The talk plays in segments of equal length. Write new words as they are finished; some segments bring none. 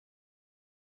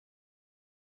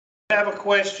have a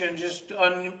question, just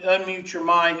unmute your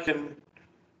mic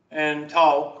and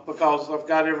talk, because I've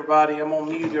got everybody. I'm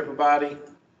gonna mute everybody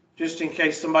just in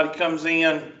case somebody comes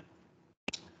in,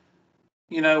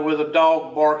 with a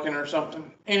dog barking or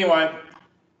something. Anyway,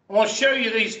 I want to show you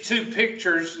these two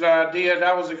pictures that I did.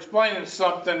 I was explaining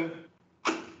something.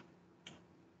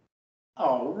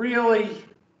 Oh, really?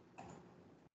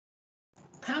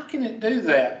 How can it do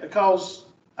that? Because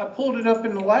I pulled it up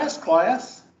in the last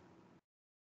class.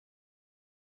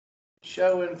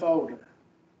 Show in folder.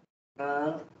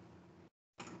 No.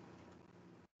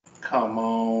 Come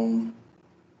on.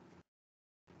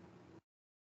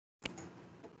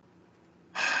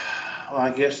 Well, I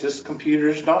guess this computer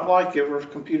is not like every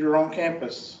computer on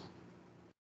campus.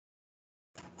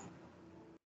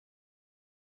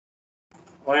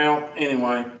 Well,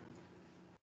 anyway.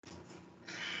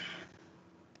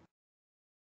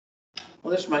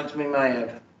 Well, this makes me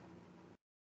mad.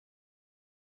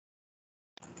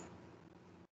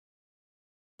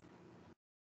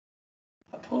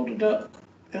 I pulled it up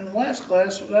in the last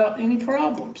class without any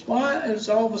problems. Why is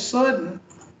all of a sudden?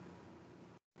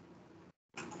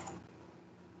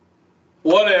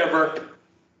 Whatever.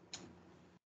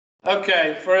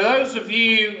 Okay, for those of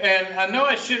you, and I know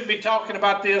I shouldn't be talking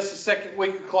about this the second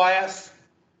week of class.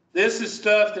 This is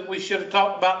stuff that we should have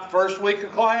talked about the first week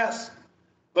of class,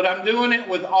 but I'm doing it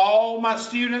with all my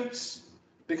students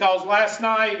because last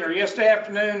night or yesterday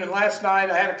afternoon and last night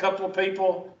I had a couple of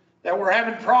people that were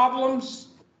having problems.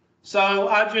 So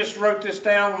I just wrote this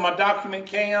down with my document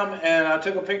cam and I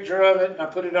took a picture of it and I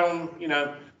put it on,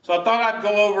 so I thought I'd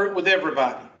go over it with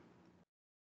everybody.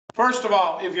 First of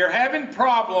all, if you're having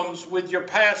problems with your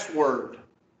password,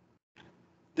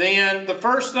 then the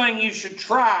first thing you should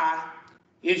try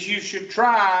is you should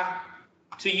try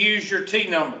to use your T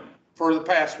number for the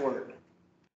password.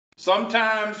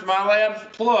 Sometimes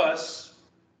MyLabs Plus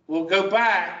will go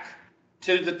back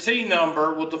to the T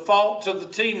number, will default to the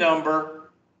T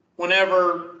number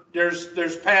whenever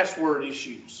there's password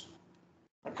issues.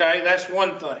 Okay, that's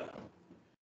one thing.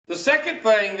 The second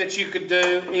thing that you could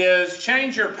do is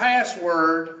change your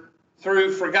password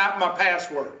through Forgot My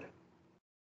Password.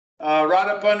 Right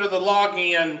up under the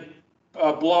login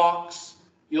blocks,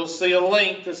 you'll see a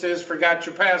link that says Forgot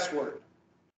Your Password.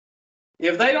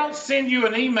 If they don't send you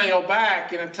an email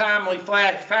back in a timely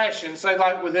fashion, say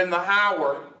like within the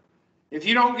hour, if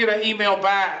you don't get an email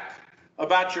back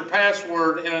about your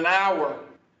password in an hour,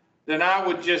 then I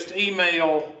would just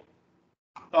email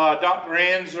Dr.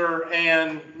 Anzer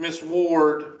and Miss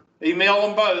Ward, email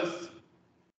them both,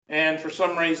 and for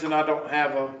some reason I don't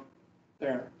have a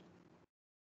there.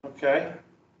 Okay.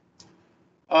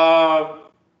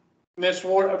 Miss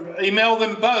Ward, email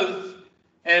them both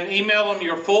and email them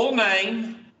your full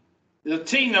name, the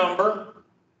T number,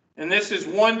 and this is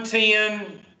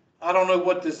 110, I don't know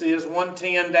what this is,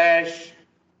 110-12,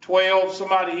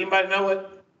 anybody know it?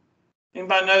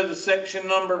 Anybody know the section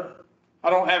number? I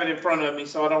don't have it in front of me,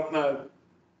 so I don't know.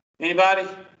 Anybody?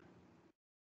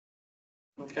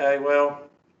 Okay, well,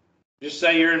 just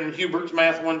say you're in Hubert's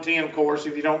Math 110 course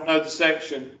if you don't know the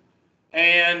section.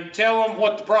 And tell them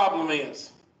what the problem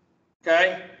is.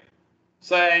 Okay?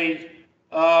 Say,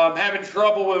 I'm having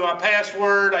trouble with my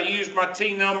password. I used my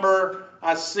T number.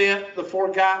 I sent the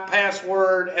forgot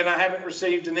password, and I haven't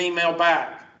received an email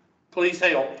back. Please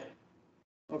help.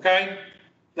 Okay?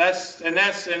 And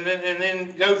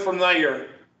then go from there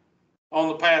on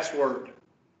the password.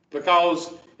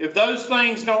 Because if those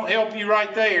things don't help you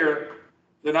right there,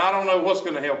 then I don't know what's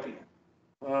going to help you.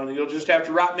 You'll just have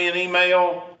to write me an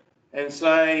email and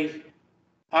say,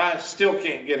 I still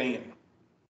can't get in.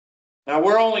 Now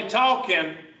we're only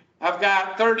talking, I've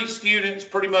got 30 students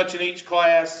pretty much in each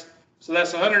class, so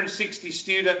that's 160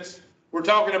 students. We're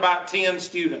talking about 10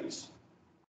 students.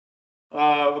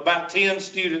 About 10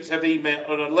 students have emailed,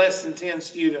 or less than 10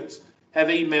 students have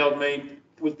emailed me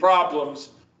with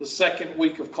problems the second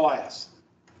week of class.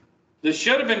 This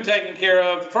should have been taken care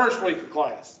of the first week of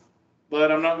class, but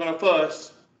I'm not going to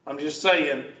fuss. I'm just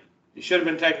saying it should have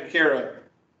been taken care of.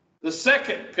 The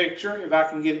second picture, if I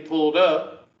can get it pulled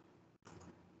up,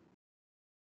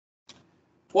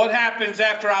 what happens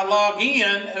after I log in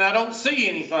and I don't see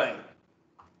anything?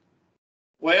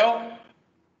 Well,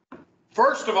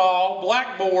 first of all,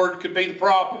 Blackboard could be the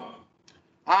problem.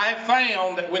 I have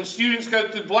found that when students go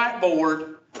through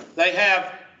Blackboard, they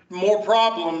have more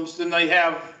problems than they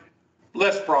have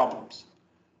less problems.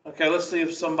 Okay, let's see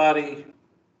if somebody,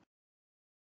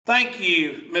 thank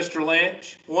you, Mr.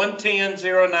 Lynch,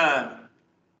 11009.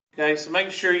 Okay, so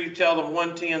make sure you tell them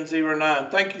 11009.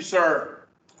 Thank you, sir.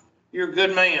 You're a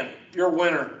good man. You're a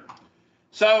winner.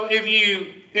 So if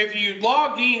you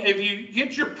log in, if you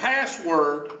get your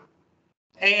password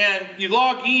and you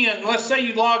log in, let's say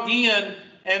you log in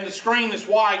and the screen is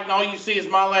white and all you see is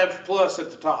MyLabs Plus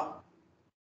at the top,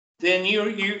 then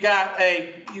you got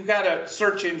a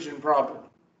search engine problem.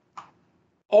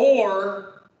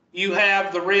 Or you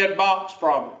have the red box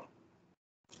problem.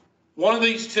 One of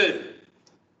these two.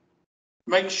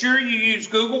 Make sure you use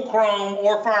Google Chrome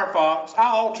or Firefox.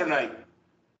 I alternate.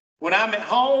 When I'm at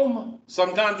home,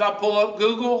 sometimes I pull up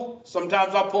Google,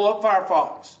 sometimes I pull up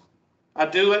Firefox. I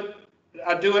do it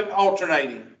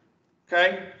alternating.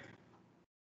 Okay?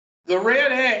 The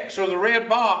red X or the red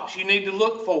box you need to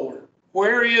look for.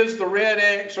 Where is the red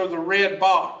X or the red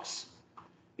box?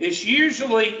 It's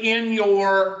usually in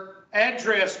your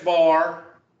address bar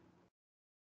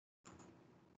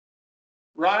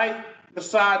right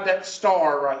beside that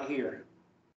star right here.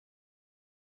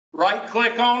 Right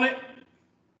click on it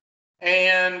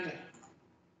and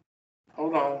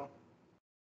hold on.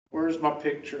 Where's my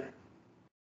picture?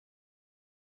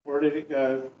 Where did it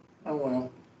go? Oh well,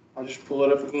 I'll just pull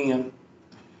it up again.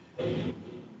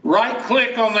 Right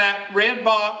click on that red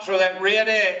box or that red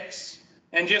X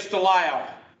and just allow.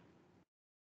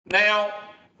 Now,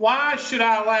 why should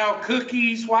I allow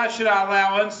cookies? Why should I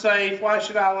allow unsafe? Why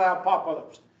should I allow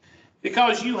pop-ups?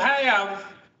 Because you have,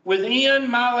 within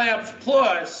MyLabs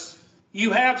Plus,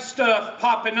 you have stuff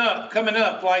popping up, coming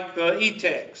up, like the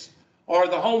e-text or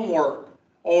the homework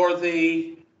or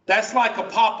that's like a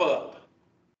pop-up.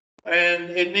 And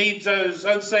it needs those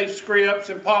unsafe scripts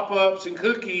and pop-ups and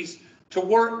cookies to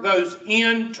work those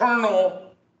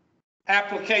internal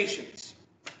applications.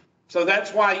 So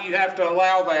that's why you have to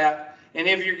allow that. And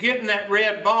if you're getting that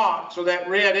red box or that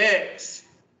red X,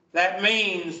 that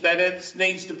means that it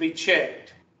needs to be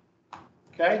checked.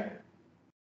 Okay?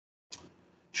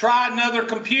 Try another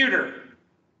computer.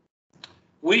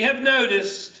 We have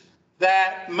noticed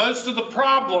that most of the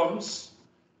problems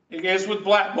is with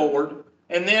Blackboard.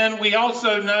 And then we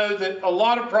also know that a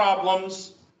lot of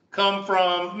problems come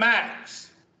from Macs.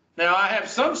 Now, I have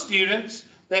some students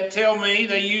that tell me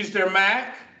they use their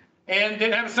Mac and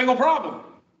didn't have a single problem.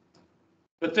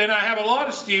 But then I have a lot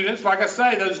of students, like I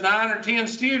say, those 9 or 10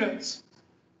 students,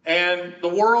 and the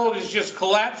world is just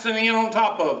collapsing in on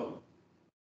top of them.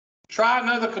 Try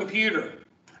another computer.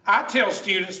 I tell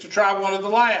students to try one of the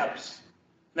labs.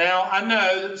 Now, I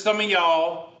know that some of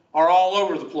y'all are all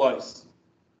over the place.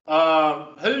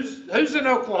 Who's in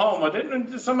Oklahoma?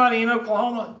 Didn't somebody in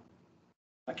Oklahoma?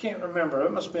 I can't remember.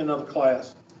 It must be another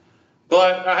class.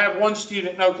 But I have one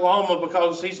student in Oklahoma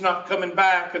because he's not coming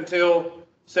back until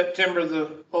September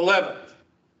the 11th.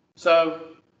 So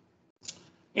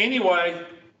anyway,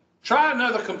 try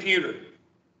another computer.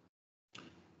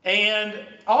 And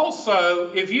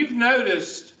also, if you've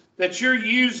noticed that you're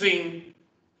using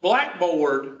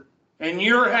Blackboard and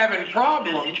you're having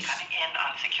problems,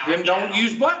 then don't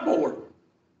use Blackboard.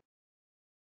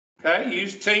 Okay,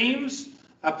 use Teams.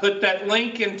 I put that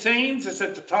link in Teams. It's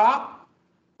at the top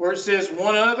where it says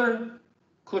one other.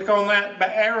 Click on that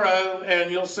arrow and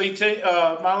you'll see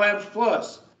MyLabs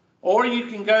Plus. Or you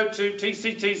can go to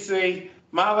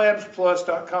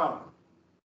tctcmylabsplus.com.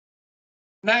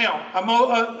 Now, I'm going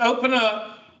to open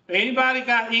up. Anybody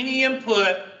got any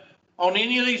input on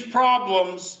any of these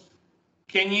problems?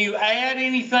 Can you add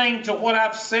anything to what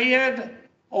I've said?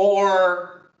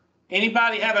 Or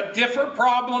anybody have a different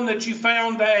problem that you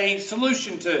found a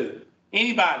solution to?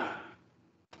 Anybody?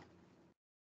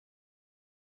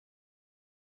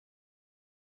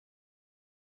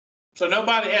 So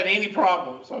nobody had any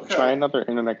problems. Okay. Try another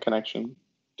internet connection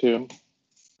too.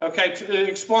 Okay,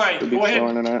 explain. Go ahead.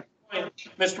 Internet.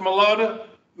 Mr. Malota.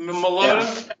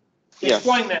 Yeah.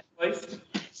 Explain that, please.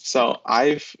 So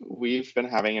we've been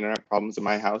having internet problems in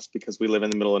my house because we live in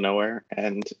the middle of nowhere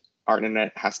and our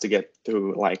internet has to get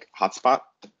through like hotspot.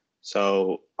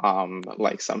 So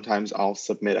like sometimes I'll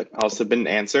submit an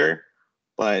answer,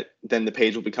 but then the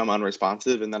page will become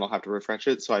unresponsive and then I'll have to refresh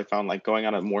it. So I found like going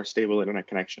on a more stable internet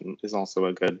connection is also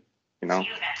a good,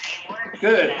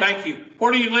 Good, thank you.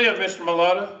 Where do you live, Mr.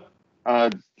 Malota?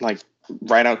 Like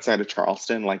right outside of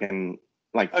Charleston, like in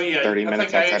 30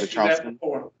 minutes outside of Charleston.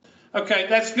 Okay,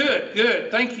 that's good.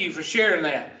 Thank you for sharing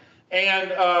that.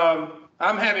 And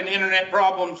I'm having internet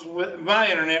problems with my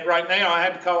internet right now. I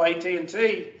had to call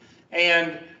AT&T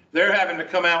and they're having to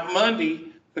come out Monday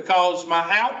because my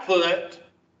output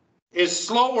is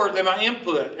slower than my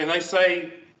input. And they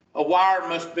say a wire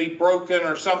must be broken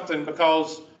or something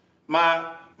because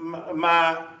my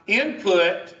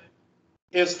input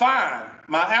is fine.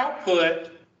 My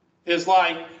output is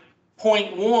like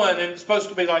 0.1 and it's supposed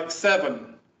to be like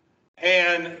 7.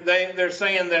 And they're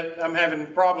saying that I'm having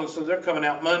problems, so they're coming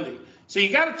out Monday. So you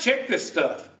got to check this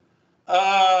stuff.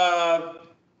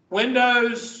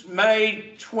 Windows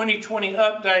May 2020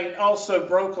 update also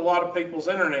broke a lot of people's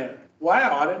internet.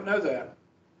 Wow, I didn't know that.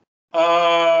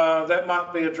 That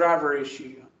might be a driver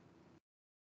issue.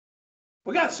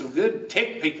 We got some good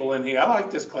tech people in here. I like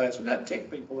this class. We got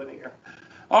tech people in here.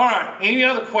 All right, any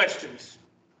other questions?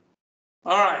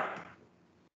 All right.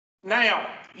 Now,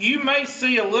 you may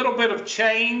see a little bit of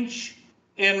change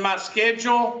in my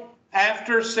schedule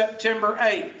after September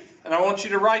 8th. And I want you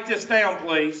to write this down,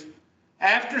 please.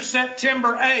 After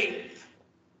September 8th,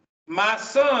 my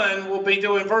son will be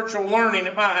doing virtual learning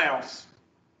at my house.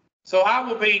 So I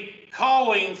will be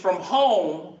calling from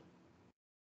home,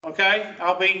 okay?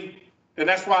 And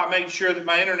that's why I made sure that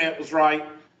my internet was right.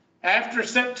 After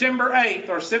September 8th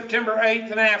or September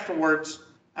 8th and afterwards,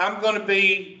 I'm going to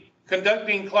be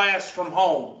conducting class from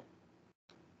home.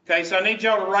 Okay, so I need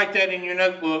y'all to write that in your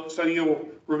notebook so you'll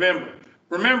remember.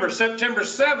 Remember, September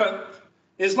 7th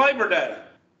is Labor Day.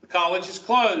 The college is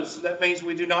closed, so that means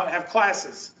we do not have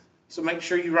classes. So make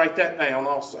sure you write that down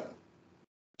also.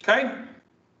 Okay?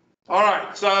 All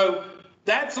right, so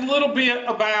that's a little bit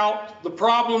about the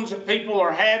problems that people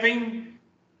are having.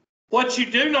 What you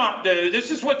do not do,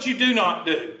 this is what you do not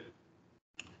do.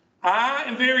 I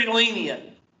am very lenient,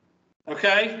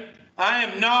 okay? I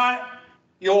am not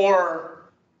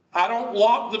I don't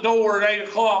lock the door at 8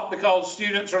 o'clock because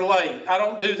students are late. I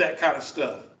don't do that kind of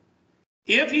stuff.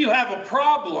 If you have a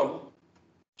problem,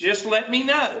 just let me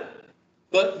know.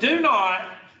 But do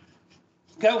not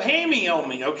go hammy on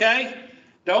me, okay?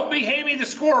 Don't be Hammy the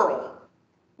squirrel,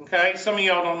 okay? Some of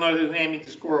y'all don't know who Hammy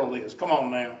the squirrel is. Come on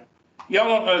now. Y'all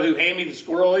don't know who Hammy the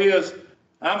squirrel is?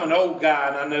 I'm an old guy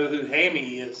and I know who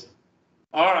Hammy is.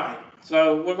 All right,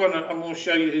 so I'm gonna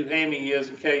show you who Hammy is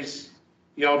in case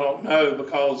y'all don't know,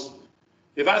 because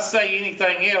if I say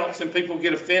anything else and people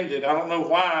get offended, I don't know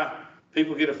why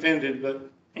people get offended, but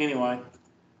anyway.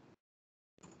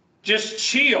 Just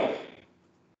chill.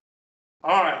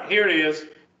 All right, here it is.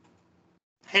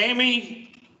 Hammy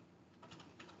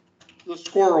the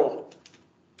squirrel.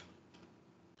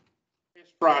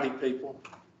 It's Friday, people.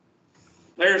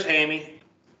 There's Hammy,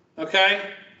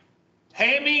 okay?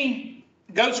 Hammy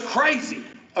goes crazy,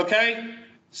 okay?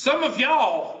 Some of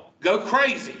y'all go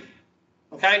crazy,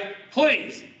 okay?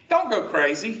 Please, don't go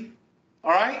crazy,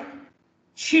 all right?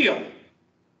 Chill.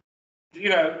 You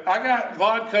know, I got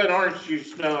vodka and orange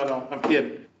juice. No, I don't. I'm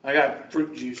kidding. I got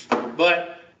fruit juice.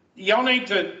 But y'all need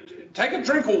to take a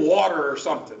drink of water or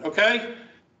something, okay?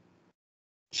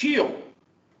 Chill.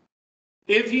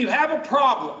 If you have a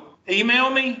problem, email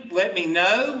me, let me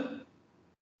know,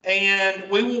 and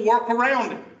we will work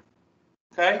around it,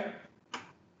 okay?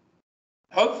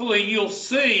 Hopefully you'll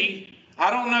see,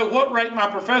 I don't know what rate my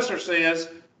professor says,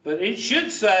 but it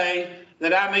should say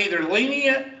that I'm either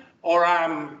lenient or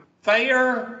I'm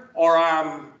fair or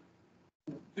I'm,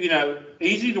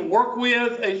 easy to work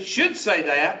with. It should say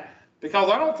that, because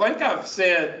I don't think I've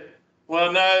said,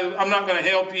 well, no, I'm not going to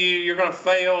help you, you're going to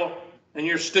fail, and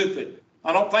you're stupid.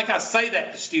 I don't think I say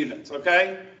that to students,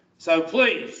 okay? So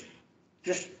please,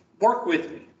 just work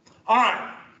with me. All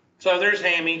right, so there's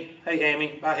Hammy. Hey,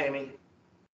 Hammy. Bye, Hammy.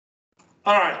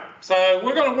 All right, so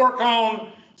we're going to work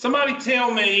on, somebody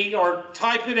tell me or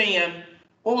type it in,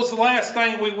 what was the last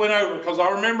thing we went over? Because I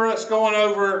remember us going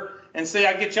over, and see,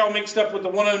 I get y'all mixed up with the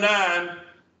 109.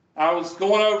 I was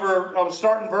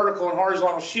starting vertical and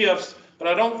horizontal shifts, but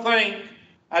I don't think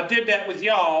I did that with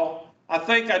y'all. I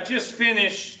think I just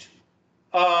finished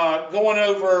going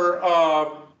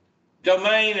over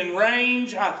domain and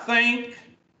range, I think.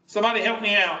 Somebody help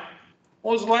me out.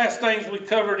 What was the last things we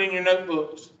covered in your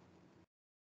notebooks?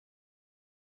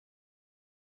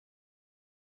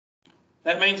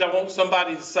 That means I want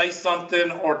somebody to say something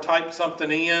or type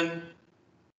something in.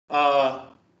 I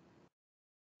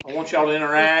want y'all to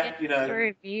interact, For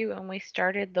review, when we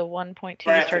started the 1.2,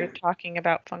 Graphing. we started talking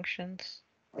about functions.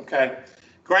 Okay.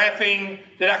 Graphing,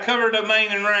 did I cover domain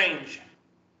and range?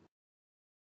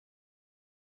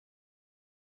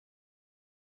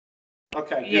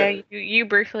 Okay, good. Yeah, you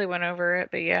briefly went over it,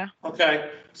 but yeah. Okay,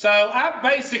 so I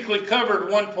basically covered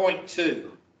 1.2,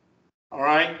 all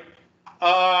right?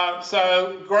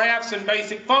 So graphs and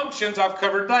basic functions, I've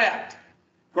covered that.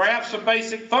 Graphs of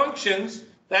basic functions,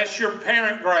 that's your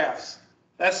parent graphs.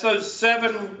 That's those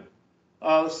 7,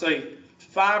 let's see,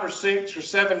 5 or 6 or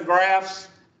 7 graphs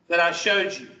that I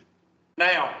showed you.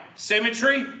 Now,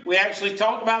 symmetry, we actually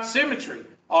talked about symmetry,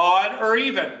 odd or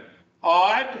even.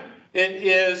 Odd, it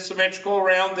is symmetrical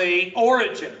around the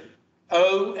origin,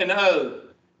 O and O.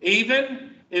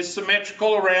 Even is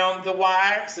symmetrical around the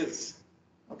y-axis,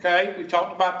 Okay, we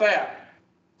talked about that.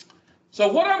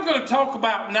 So what I'm going to talk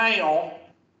about now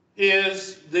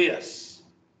is this,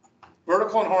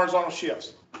 vertical and horizontal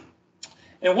shifts.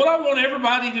 And what I want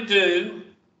everybody to do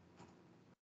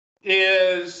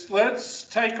is, let's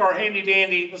take our handy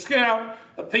dandy, let's get out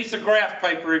a piece of graph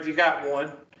paper if you got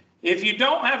one. If you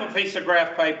don't have a piece of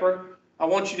graph paper, I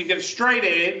want you to get a straight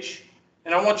edge,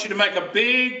 and I want you to make a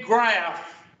big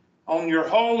graph on your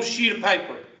whole sheet of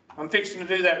paper. I'm fixing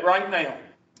to do that right now.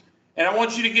 And I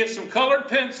want you to get some colored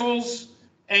pencils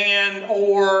and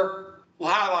or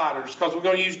highlighters, because we're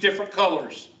going to use different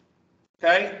colors.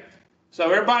 Okay?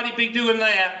 So everybody be doing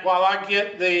that while I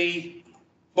get the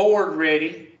board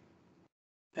ready.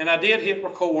 And I did hit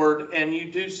record, and you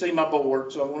do see my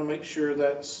board, so I want to make sure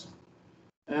that's,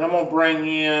 and I'm going to bring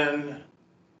in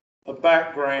a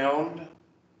background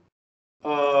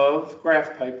of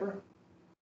graph paper.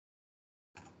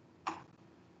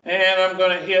 And I'm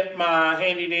going to hit my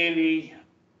handy dandy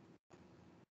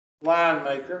line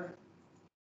maker.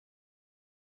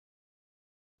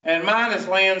 And mine is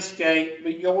landscape,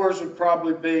 but yours would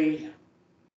probably be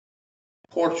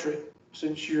portrait.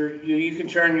 Since you can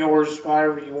turn yours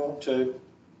however you want to.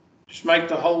 Just make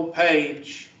the whole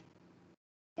page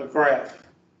a graph.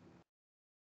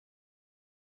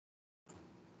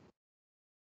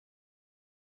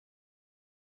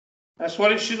 That's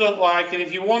what it should look like. And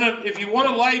if you want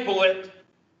to label it,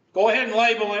 go ahead and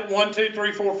label it 1, 2,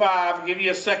 3, 4, 5. I'll give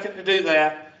you a second to do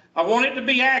that. I want it to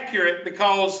be accurate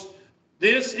because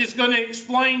this is going to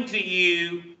explain to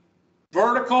you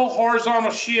vertical,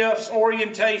 horizontal shifts,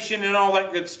 orientation, and all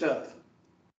that good stuff.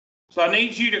 So I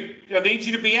need you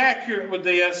to be accurate with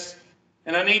this,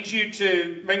 and I need you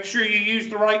to make sure you use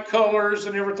the right colors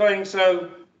and everything, so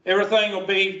everything will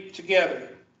be together.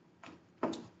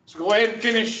 So go ahead and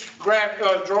finish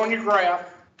drawing your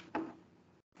graph,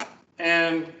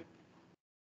 and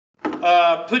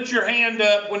put your hand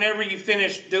up whenever you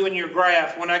finish doing your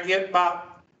graph. When I get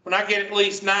at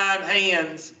least 9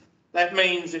 hands, that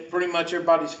means that pretty much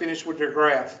everybody's finished with their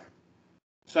graph.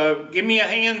 So give me a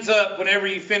hands up whenever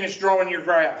you finish drawing your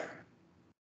graph.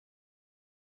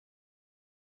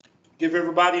 Give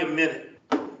everybody a minute.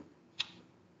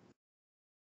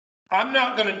 I'm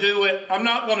not going to do it. I'm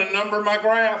not going to number my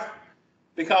graph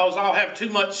because I'll have too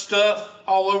much stuff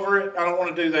all over it. I don't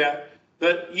want to do that.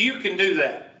 But you can do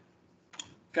that.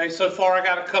 Okay, so far I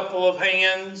got a couple of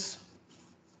hands.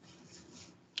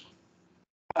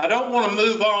 I don't want to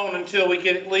move on until we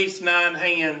get at least 9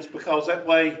 hands, because that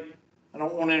way I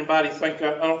don't want anybody to think,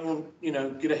 I don't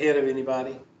want, get ahead of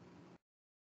anybody.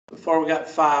 Before we got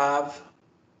 5.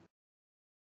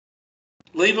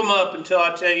 Leave them up until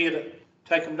I tell you to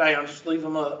take them down. Just leave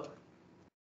them up.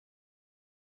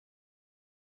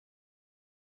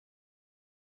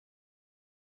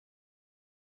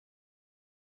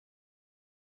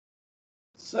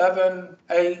 Seven,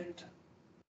 8.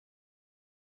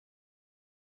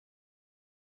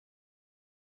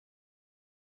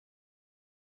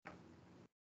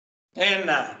 And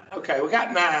 9. Okay, we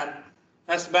got 9.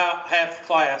 That's about half the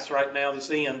class right now that's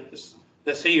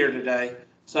here today.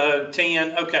 So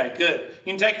 10. Okay, good.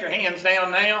 You can take your hands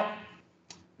down now.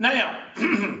 Now,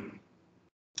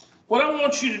 what I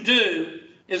want you to do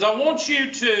is I want you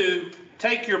to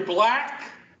take your black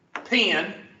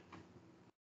pen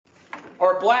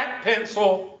or black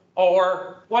pencil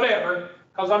or whatever,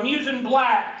 because I'm using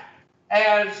black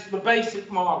as the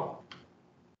basic model.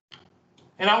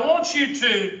 And I want you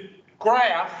to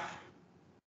graph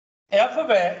f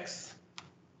of x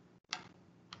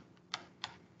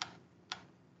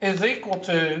is equal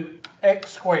to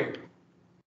x squared.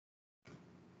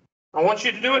 I want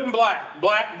you to do it in black.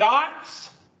 Black dots,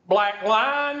 black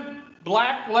line,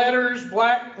 black letters,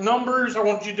 black numbers. I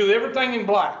want you to do everything in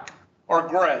black or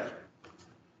gray,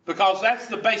 because that's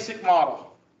the basic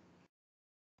model.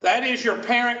 That is your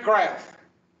parent graph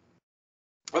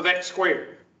of x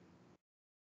squared.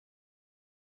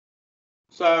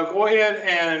 So go ahead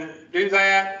and do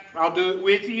that. I'll do it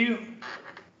with you.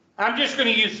 I'm just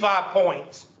going to use 5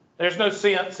 points. There's no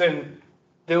sense in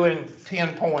doing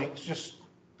 10 points. Just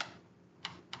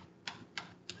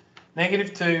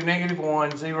 -2,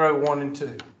 -1, 0, 1, and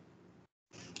 2.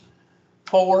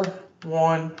 4,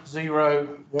 1,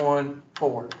 0, 1,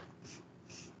 4.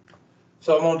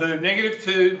 So I'm going to do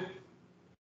 -2,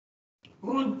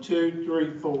 1, 2,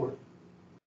 3, 4.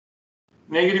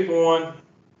 -1,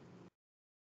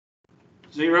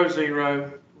 0,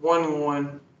 0, 1,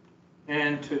 1,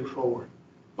 and 2, 4.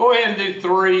 Go ahead and do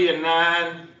 3 and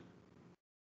 9.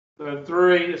 So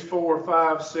 3 is 4,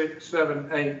 5, 6,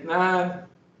 7, 8, 9,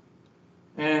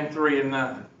 and 3 and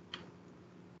 9.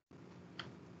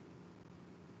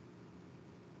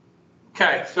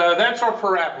 Okay, so that's our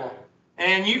parabola.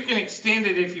 And you can extend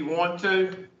it if you want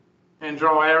to and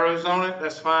draw arrows on it,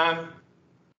 that's fine.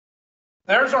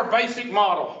 There's our basic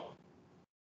model.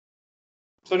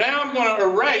 So now I'm going to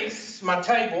erase my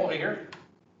table here.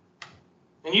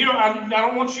 And I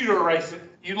don't want you to erase it,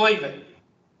 you leave it.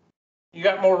 You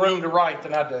got more room to write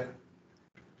than I do.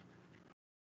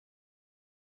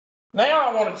 Now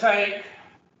I want to take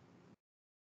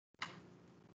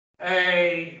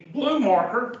a blue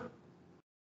marker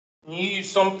and use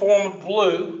some form of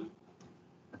blue,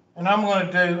 and I'm going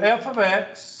to do f of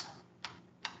x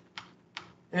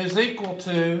is equal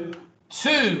to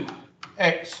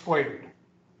 2x squared.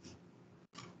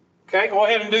 Okay, go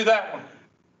ahead and do that one.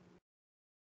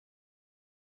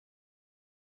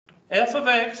 F of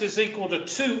x is equal to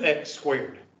 2x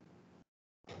squared.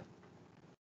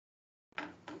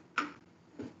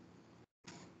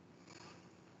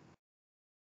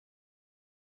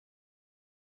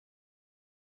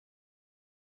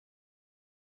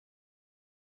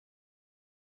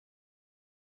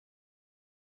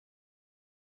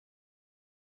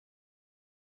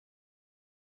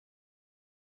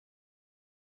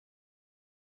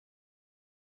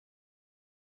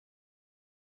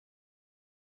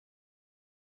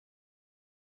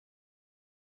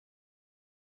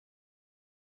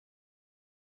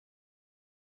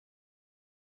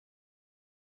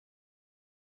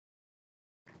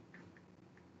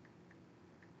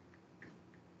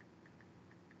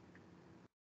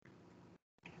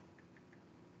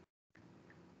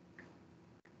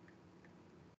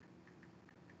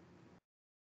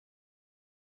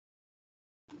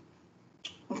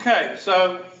 Okay,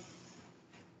 so,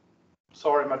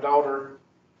 sorry, my daughter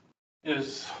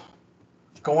is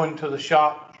going to the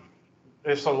shop.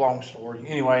 It's a long story.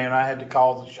 Anyway, and I had to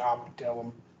call the shop and tell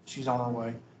them she's on her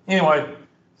way. Anyway,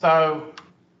 so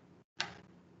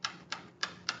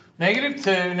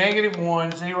 -2,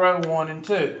 -1, 0, 1, and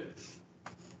 2.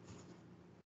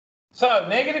 So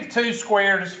 -2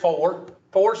 squared is 4.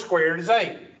 4 squared is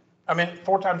 8.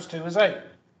 4 times 2 is 8.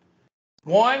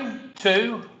 1,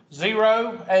 2,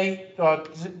 0, 8,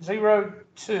 0,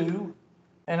 2,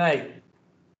 and 8.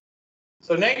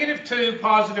 So -2,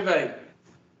 positive 8.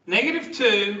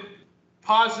 -2,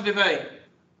 positive 8.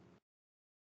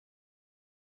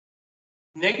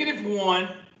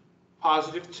 -1,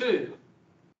 positive 2.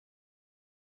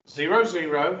 0,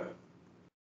 0,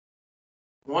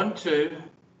 1, 2,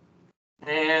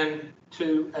 and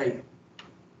 2, 8.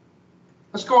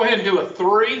 Let's go ahead and do a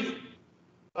 3.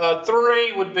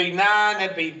 3 would be 9,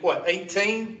 that'd be what,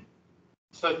 18?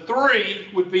 So 3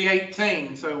 would be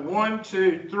 18. So 1,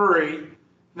 2, 3,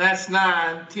 that's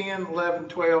 9, 10, 11,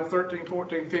 12, 13,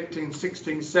 14, 15,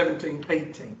 16, 17,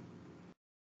 18.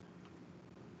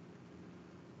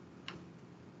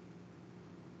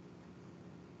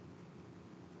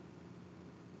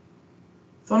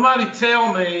 Somebody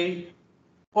tell me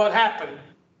what happened.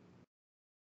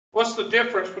 What's the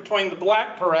difference between the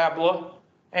black parabola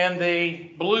and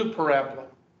the blue parabola?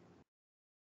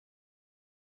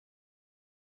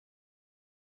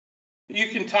 You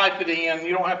can type it in,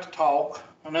 you don't have to talk.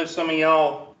 I know some of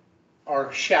y'all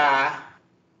are shy.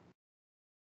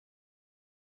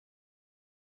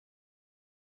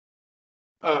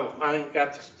 Oh, I ain't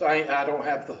got the, I don't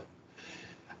have the,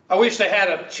 I wish they had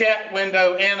a chat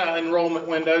window and an enrollment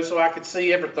window so I could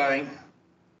see everything.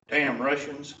 Damn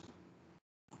Russians.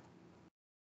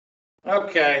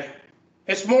 Okay,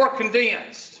 it's more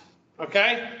condensed,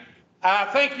 okay? I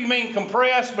think you mean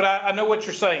compressed, but I know what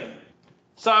you're saying.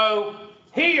 So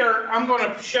here, I'm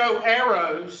going to show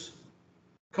arrows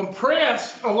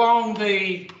compressed along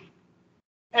the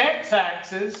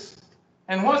x-axis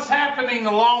and what's happening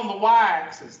along the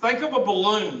y-axis. Think of a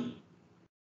balloon.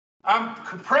 I'm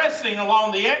compressing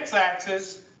along the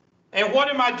x-axis, and what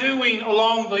am I doing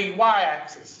along the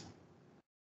y-axis?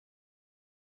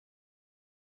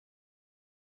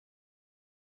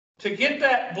 To get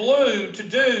that blue to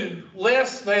do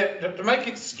less than, to make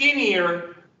it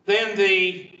skinnier than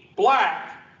the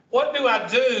black, what do I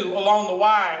do along the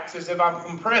y-axis if I'm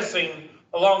compressing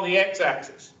along the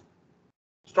x-axis?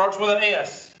 Starts with an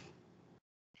S.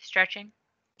 Stretching.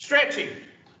 Stretching.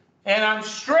 And I'm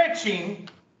stretching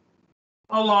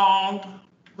along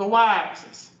the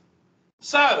y-axis.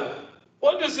 So,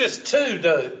 what does this 2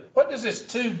 do? What does this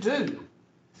 2 do?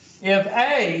 If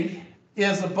A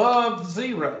is above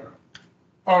 0,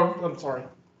 or I'm sorry,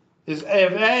 if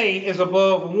A is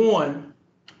above 1,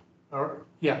 or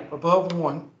yeah, above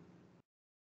 1,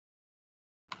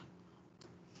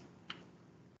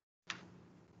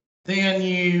 then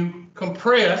you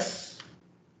compress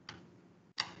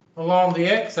along the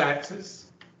x-axis,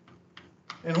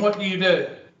 and what do?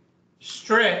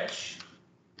 stretch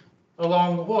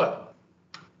along the what?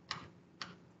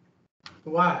 The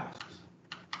y-axis.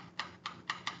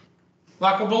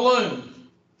 Like a balloon.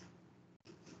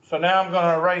 So now I'm going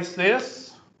to erase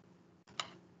this.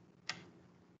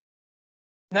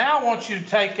 Now I want you to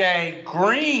take a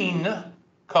green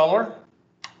color.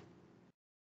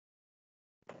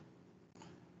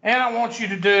 And I want you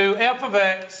to do f of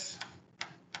x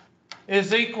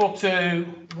is equal to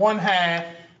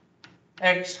 1/2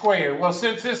 x squared. Well,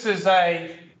 since this is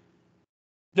a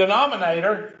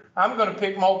denominator, I'm going to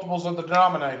pick multiples of the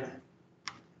denominator.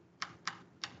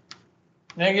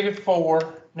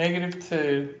 -4,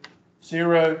 -2,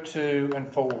 0, 2,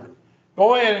 and 4.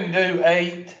 Go ahead and do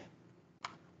 8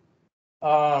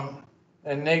 and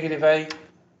 -8.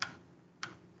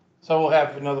 So we'll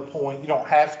have another point. You don't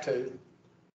have to.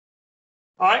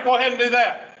 All right, go ahead and do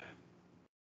that.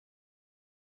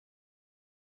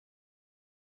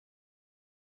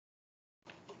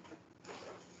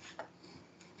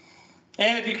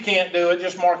 And if you can't do it,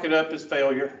 just mark it up as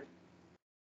failure.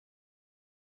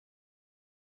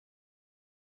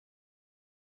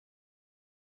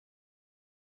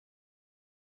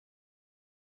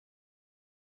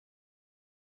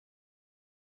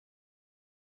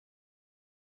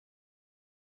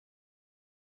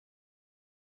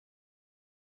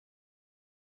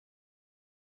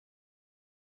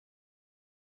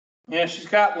 Yeah, she's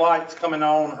got lights coming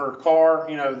on her car,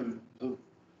 you know,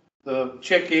 the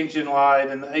check engine light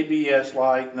and the ABS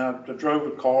light, and I drove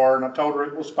the car and I told her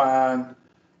it was fine,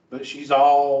 but she's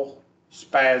all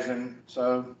spazzing,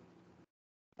 so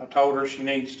I told her she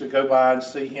needs to go by and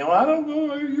see him. I don't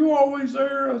know, you're always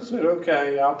there. I said,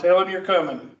 okay, I'll tell him you're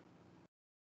coming.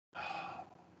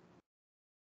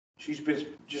 She's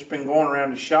just been going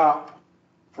around the shop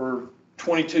for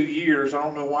 22 years. I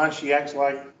don't know why she acts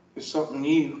like it's something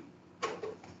new.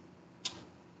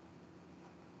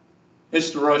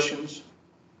 It's the Russians.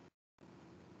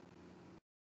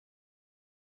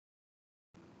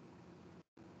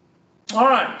 All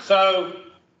right, so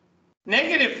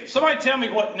somebody tell me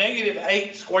what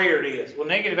 -8 squared is. Well,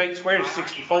 -8 squared is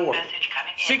 64.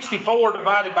 64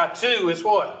 divided by 2 is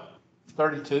what?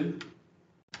 32.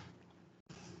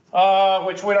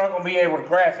 Which we're not going to be able to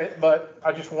graph it, but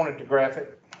I just wanted to graph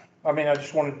it. I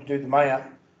just wanted to do the math.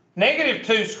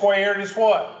 -2 squared is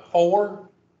what? 4.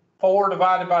 4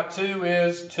 divided by 2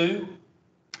 is 2.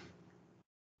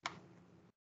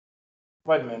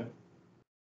 Wait a minute.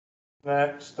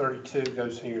 That's 32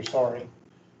 goes here, sorry.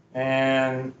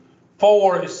 And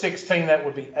 4 is 16, that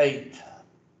would be 8.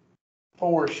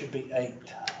 4 should be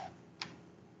 8.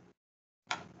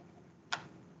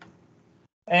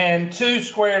 And 2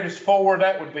 squared is 4,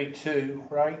 that would be 2,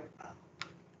 right?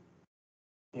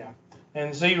 Yeah.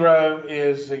 And 0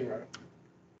 is 0.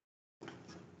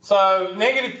 So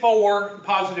 -4,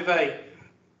 +8.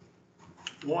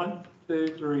 1,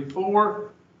 2, 3,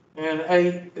 4, and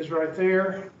 8 is right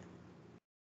there.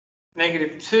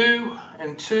 -2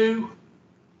 and 2,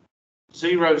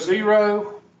 0,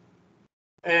 0,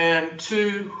 and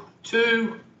 2,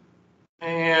 2,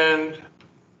 and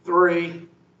 3,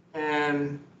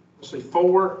 and let's see,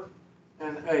 4,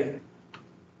 and 8.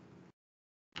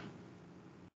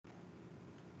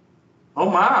 Oh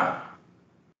my.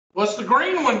 What's the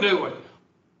green one doing?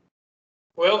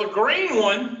 Well, the green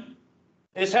one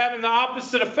is having the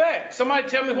opposite effect. Somebody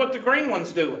tell me what the green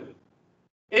one's doing.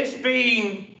 It's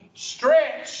being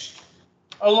stretched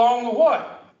along the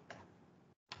what?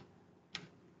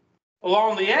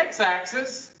 Along the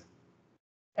x-axis,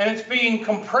 and it's being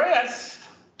compressed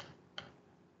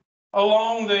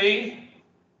along the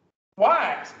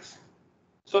y-axis.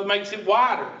 So it makes it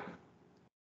wider.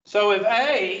 So if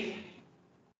A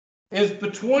is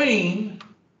between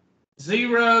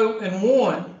 0 and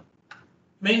 1,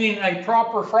 meaning a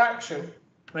proper fraction,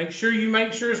 make sure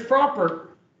it's proper,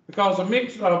 because an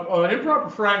improper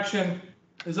fraction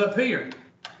is up here.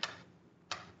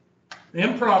 The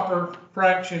improper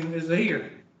fraction is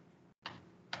here.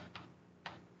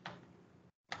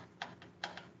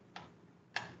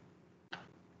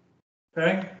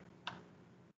 Okay?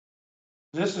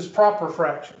 This is proper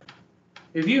fraction.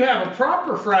 If you have a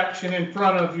proper fraction in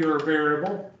front of your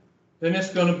variable, then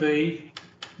it's going to be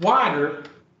wider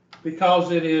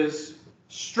because it is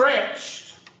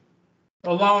stretched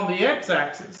along the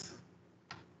x-axis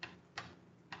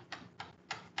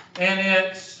and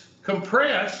it's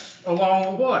compressed along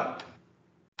the what?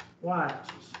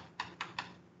 Y-axis.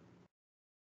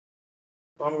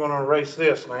 So I'm going to erase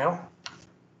this now.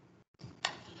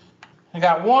 I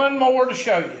got one more to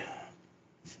show you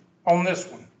on this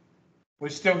one. We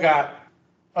still got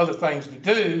other things to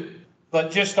do,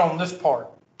 but just on this part.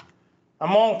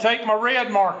 I'm going to take my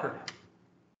red marker.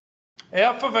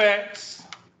 F of x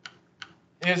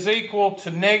is equal to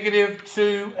negative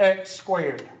 2x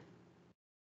squared.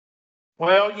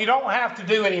 Well, you don't have to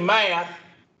do any math.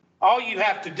 All you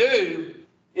have to do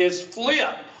is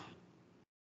flip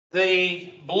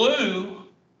the blue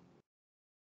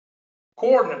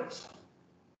coordinates.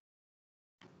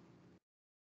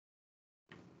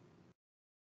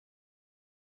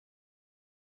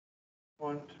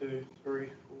 One, two,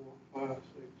 three, 4, 5, 6,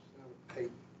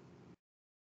 7,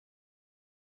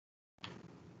 8.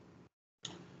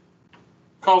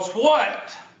 Because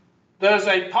what does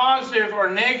a positive or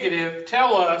negative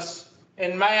tell us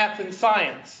in math and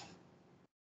science?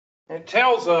 It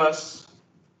tells us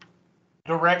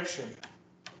direction.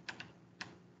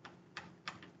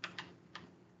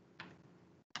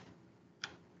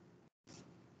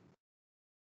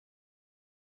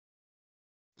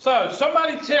 So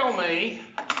somebody tell me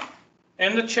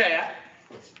in the chat,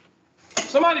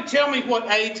 somebody tell me what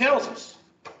A tells us.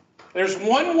 There's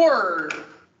one word,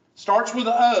 starts with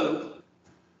an O,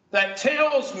 that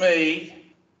tells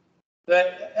me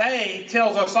that A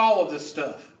tells us all of this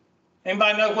stuff.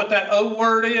 Anybody know what that O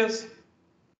word is?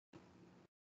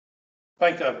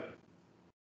 Think of it.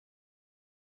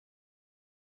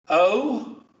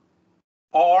 O,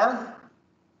 R,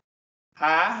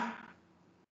 I,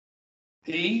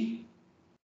 E,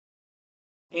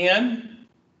 N.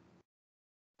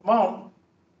 Come on.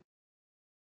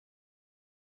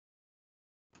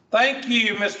 Thank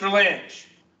you, Mr. Lynch.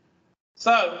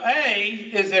 So A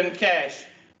is in cash.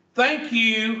 Thank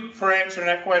you for answering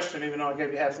that question, even though I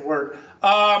gave you half the word.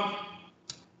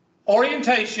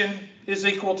 Orientation is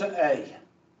equal to A.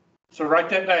 So write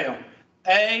that down.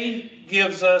 A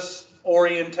gives us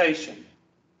orientation.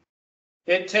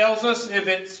 It tells us if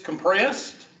it's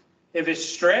compressed, if it's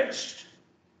stretched,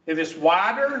 if it's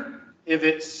wider, if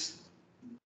it's,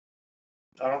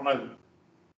 I don't know,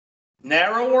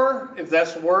 narrower, if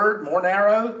that's a word, more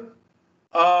narrow.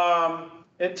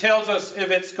 It tells us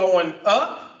if it's going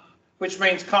up, which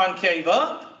means concave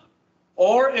up,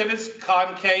 or if it's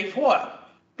concave what?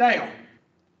 Down.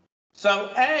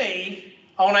 So A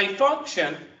on a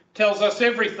function tells us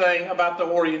everything about the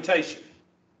orientation.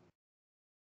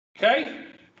 Okay?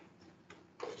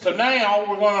 So now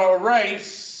we're going to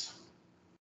erase,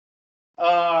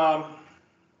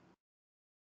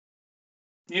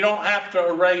 you don't have to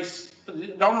erase,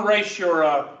 don't erase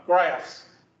your graphs.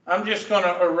 I'm just going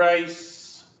to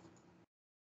erase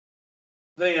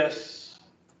this.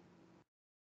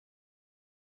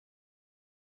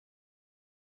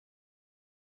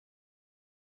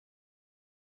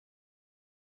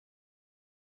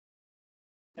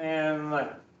 And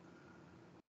that.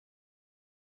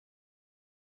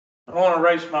 I want to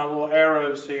erase my little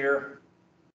arrows here,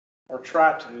 or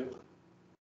try to.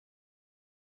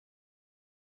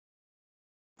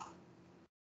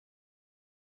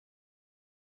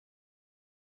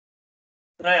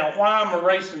 Now, while I'm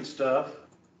erasing stuff,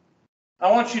 I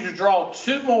want you to draw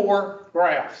two more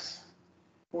graphs.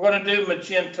 We're going to do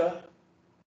magenta.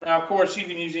 Now, of course, you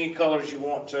can use any colors you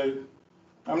want to.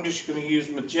 I'm just going to use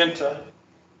magenta.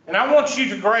 And I want you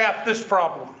to graph this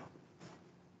problem.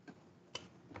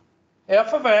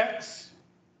 F of x.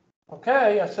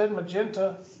 Okay, I said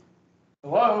magenta.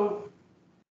 Hello.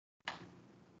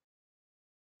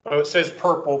 Oh, it says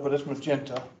purple, but it's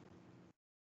magenta.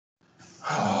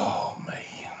 Oh,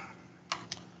 man.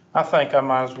 I think I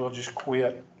might as well just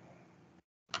quit.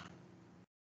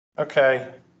 Okay.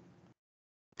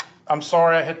 I'm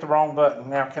sorry I hit the wrong button.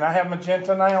 Now, can I have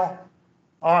magenta now?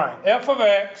 All right. F of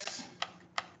x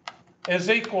is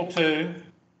equal to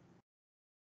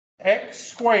x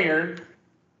squared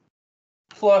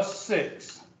plus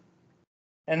 6.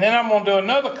 And then I'm going to do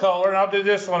another color, and I'll do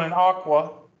this one in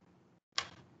aqua.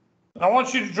 And I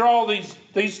want you to draw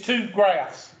these two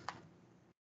graphs.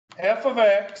 F of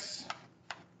x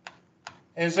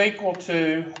is equal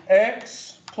to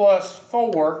x plus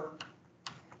 4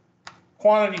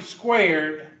 quantity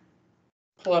squared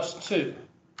plus 2.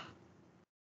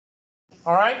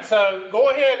 All right, so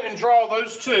go ahead and draw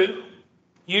those two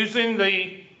using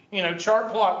the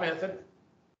chart plot method.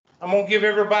 I'm going to give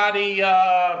everybody,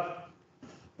 let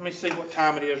me see what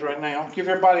time it is right now. Give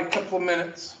everybody a couple of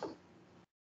minutes.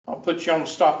 I'll put you on the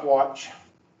stopwatch.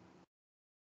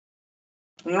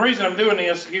 And the reason I'm doing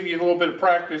this is to give you a little bit of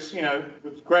practice,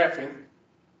 with graphing.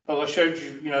 Well, I showed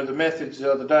you, the methods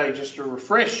the other day just to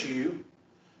refresh you.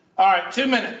 All right, 2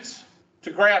 minutes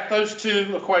to graph those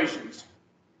two equations.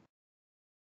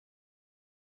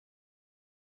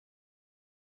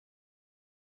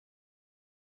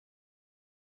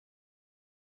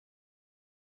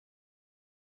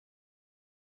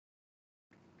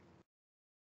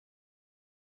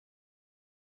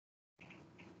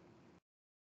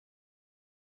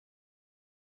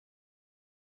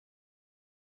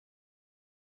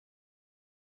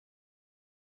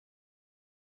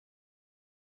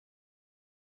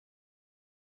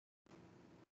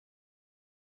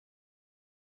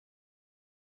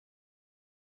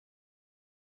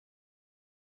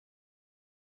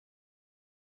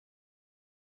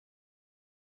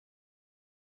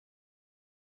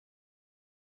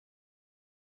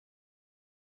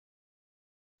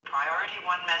 Priority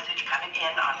 1 message coming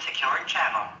in on secured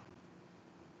channel.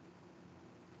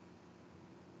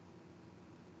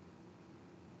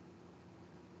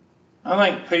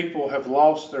 I think people have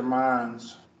lost their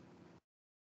minds.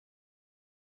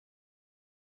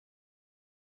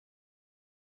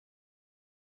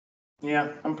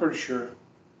 Yeah, I'm pretty sure.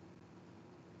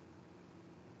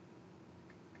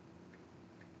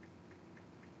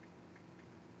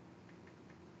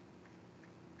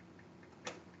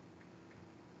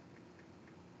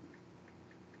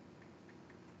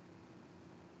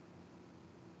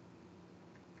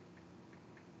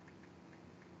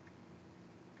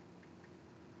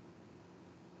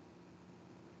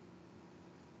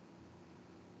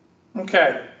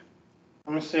 Okay,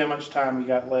 let me see how much time you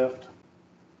got left.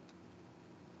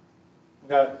 We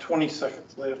got 20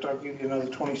 seconds left. I'll give you another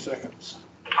 20 seconds.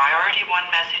 Priority 1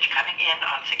 message coming in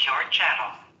on secured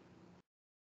channel.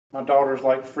 My daughter's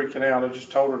like freaking out. I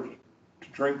just told her to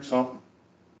drink something.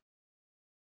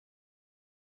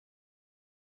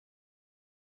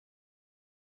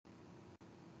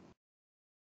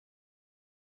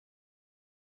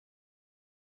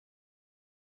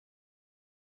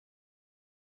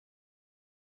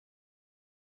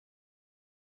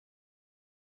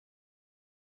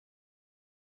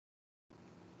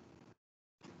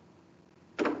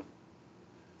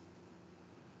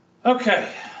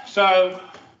 Okay, so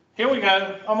here we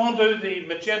go. I'm gonna do the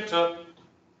magenta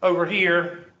over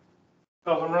here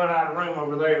because I'm running out of room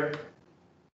over there.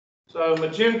 So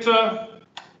magenta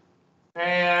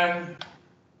and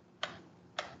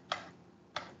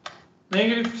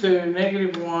 -2,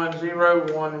 -1,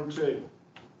 0, 1, and 2.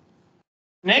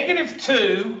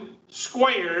 -2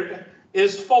 squared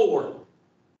is 4.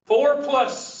 4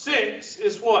 plus 6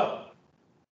 is what?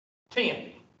 10.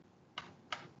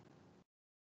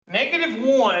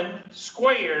 -1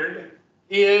 squared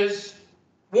is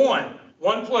 1.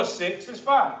 1 plus 6 is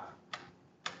 5.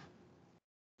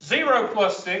 0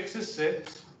 plus 6 is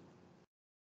 6.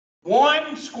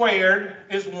 1 squared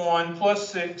is 1 plus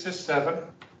 6 is 7.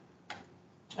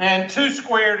 And 2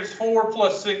 squared is 4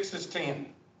 plus 6 is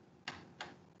 10.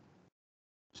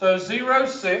 So 0,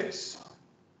 6.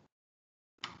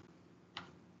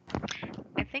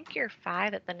 I think your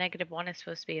 5 at the -1 is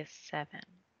supposed to be a 7.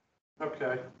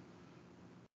 Okay.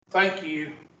 Thank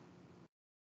you.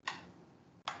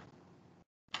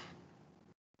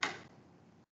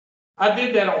 I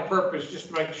did that on purpose just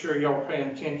to make sure y'all are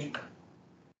paying attention.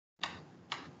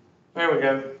 There we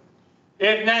go.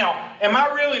 Now, am I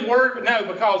really worried? No,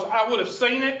 because I would have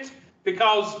seen it,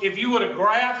 because if you would have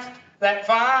graphed that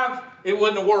 5, it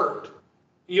wouldn't have worked.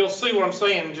 You'll see what I'm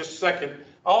saying in just a second.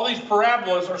 All these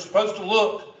parabolas are supposed to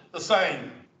look the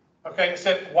same, okay,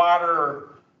 except wider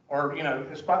or you know,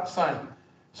 it's about the same.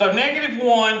 So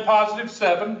 -1,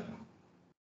 +7.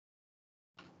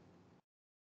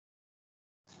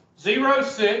 0,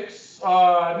 6,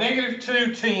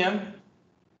 -2, 10.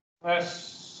 That's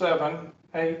 7,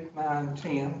 8, 9,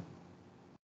 10.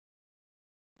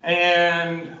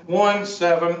 And 1,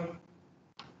 7.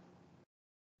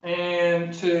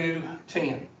 And 2,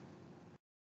 10.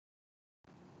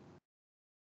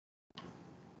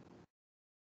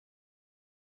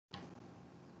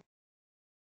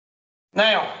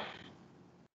 Now,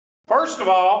 first of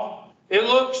all, it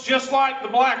looks just like the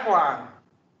black line,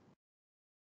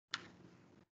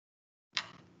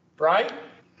 right?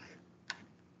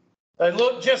 They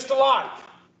look just alike.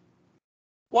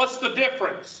 What's the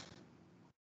difference?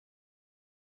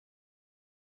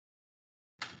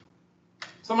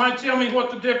 Somebody tell me what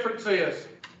the difference is.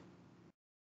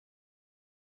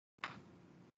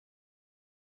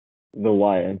 The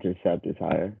y-intercept is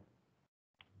higher.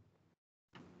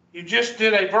 You just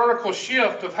did a vertical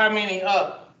shift of how many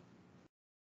up?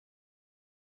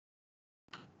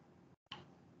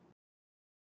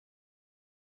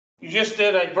 You just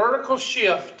did a vertical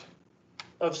shift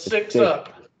of 6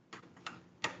 up.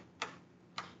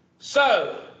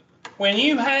 So, when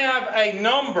you have a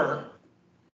number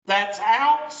that's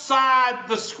outside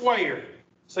the square,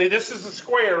 see, this is the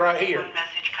square right here. One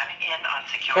message coming in on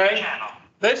secured Okay? channel.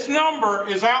 This number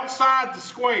is outside the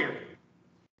square.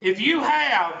 If you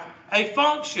have a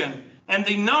function and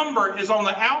the number is on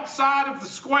the outside of the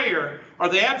square, or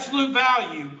the absolute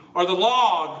value, or the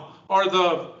log, or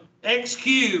the x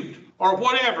cubed, or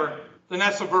whatever, then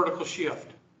that's a vertical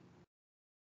shift.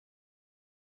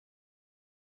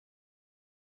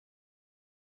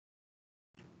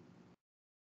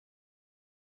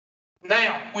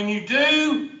 Now, when you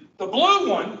do the blue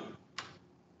one,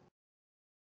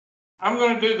 I'm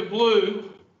going to do the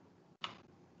blue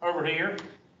over here.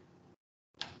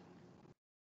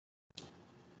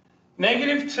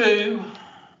 -2,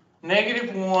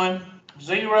 -1,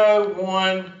 0,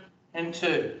 1, and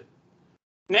 2.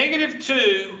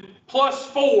 -2 plus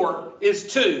 4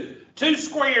 is 2. 2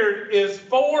 squared is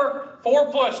 4.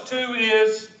 4 plus 2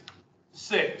 is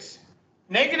 6.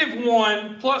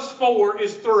 -1 plus 4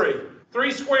 is 3.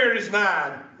 3 squared is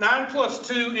 9. 9 plus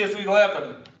 2 is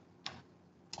 11.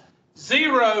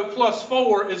 0 plus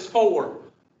 4 is 4.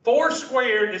 4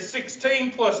 squared is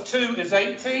 16 plus 2 is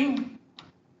 18.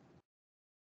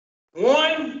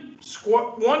 1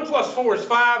 plus 4 is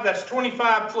 5. That's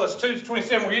 25 plus 2 is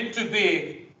 27. We're getting too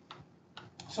big.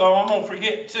 So I'm going to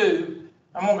forget 2.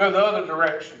 I'm going to go the other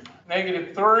direction.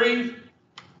 -3,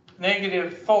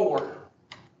 -4.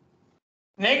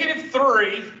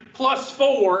 -3 plus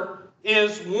 4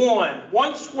 is 1.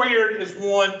 1 squared is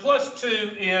 1 plus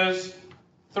 2 is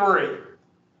 3.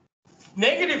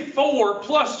 -4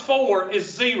 plus 4 is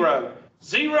 0.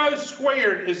 0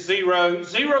 squared is 0.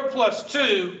 0 plus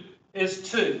 2 is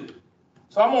 2.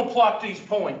 So I'm going to plot these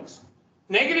points.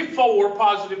 -4,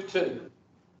 +2.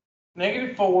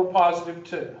 -4,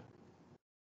 +2.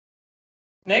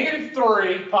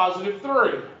 -3,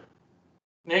 +3.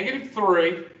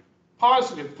 -3,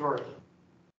 +3.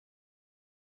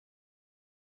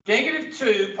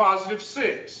 -2,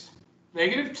 +6.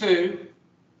 -2,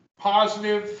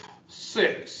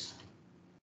 +6.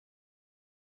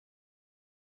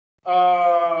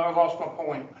 I lost my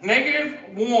point.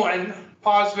 -1,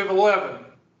 +11.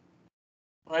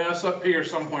 Well, that's up here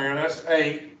somewhere. That's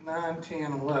 8, 9,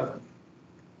 10, 11.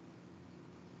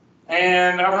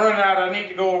 And I'm running out. I need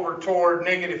to go over toward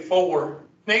 -4.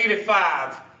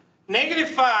 -5.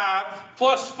 -5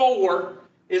 plus 4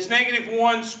 is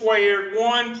 -1 squared.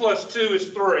 1 plus 2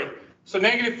 is 3. So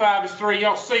 -5 is 3.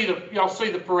 Y'all see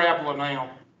the parabola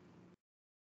now.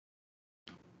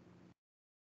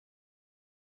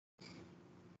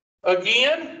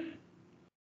 Again,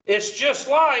 it's just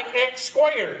like x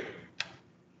squared.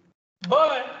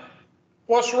 But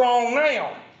what's wrong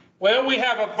now? Well, we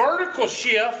have a vertical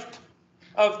shift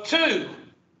of 2.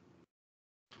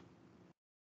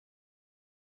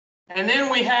 And then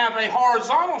we have a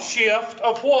horizontal shift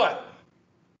of what?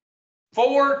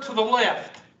 4 to the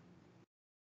left.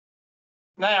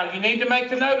 Now, you need to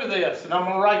make a note of this, and I'm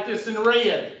going to write this in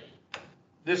red.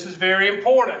 This is very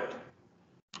important.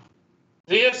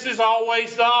 This is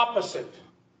always the opposite.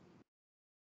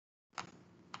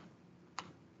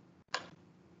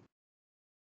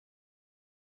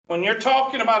 When you're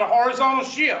talking about a horizontal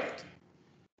shift,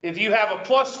 if you have a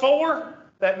 +4,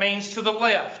 that means to the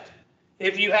left.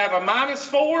 If you have a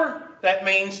 -4, that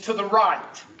means to the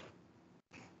right.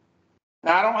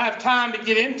 Now, I don't have time to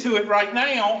get into it right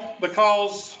now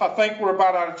because I think we're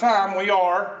about out of time. We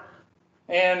are.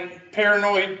 And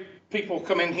paranoid people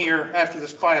come in here after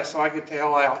this class, so I get the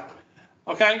hell out.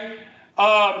 Okay?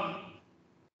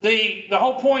 The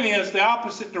whole point is the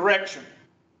opposite direction.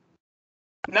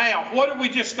 Now, what have we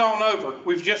just gone over?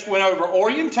 We've just went over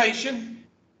orientation,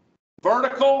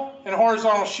 vertical, and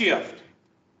horizontal shift.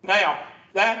 Now,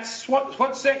 that's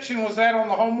what section was that on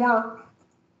the homework?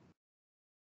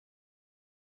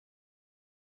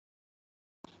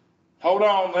 Hold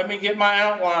on, let me get my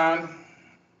outline.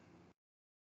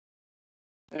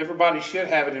 Everybody should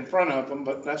have it in front of them,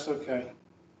 but that's okay.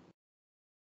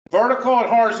 Vertical and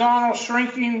horizontal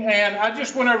shrinking, and I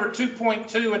just went over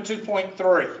 2.2 and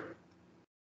 2.3,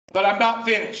 but I'm not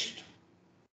finished.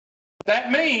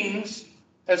 That means,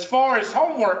 as far as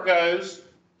homework goes,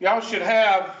 y'all should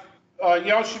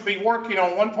be working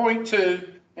on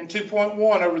 1.2 and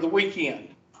 2.1 over the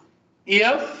weekend.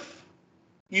 If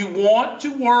you want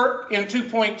to work in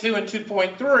 2.2 and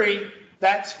 2.3,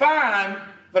 that's fine,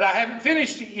 but I haven't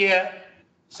finished it yet,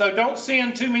 so don't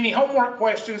send too many homework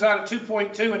questions out of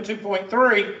 2.2 and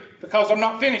 2.3 because I'm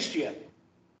not finished yet.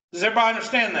 Does everybody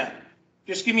understand that?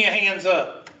 Just give me a hands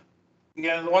up. You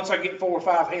know, once I get 4 or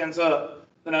 5 hands up,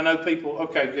 then I know people,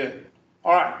 okay, good.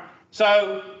 All right,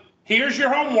 so here's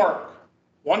your homework.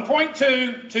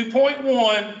 1.2,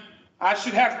 2.1, I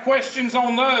should have questions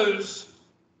on those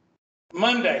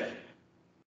Monday,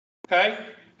 okay?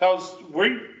 Because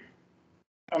we've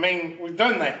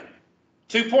done that.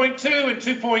 2.2 and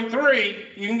 2.3,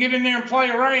 you can get in there and play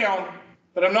around,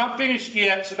 but I'm not finished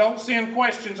yet, so don't send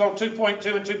questions on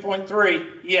 2.2 and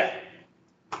 2.3 yet.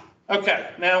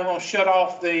 Okay, now I'm going to shut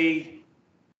off the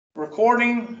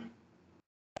recording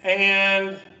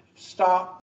and stop.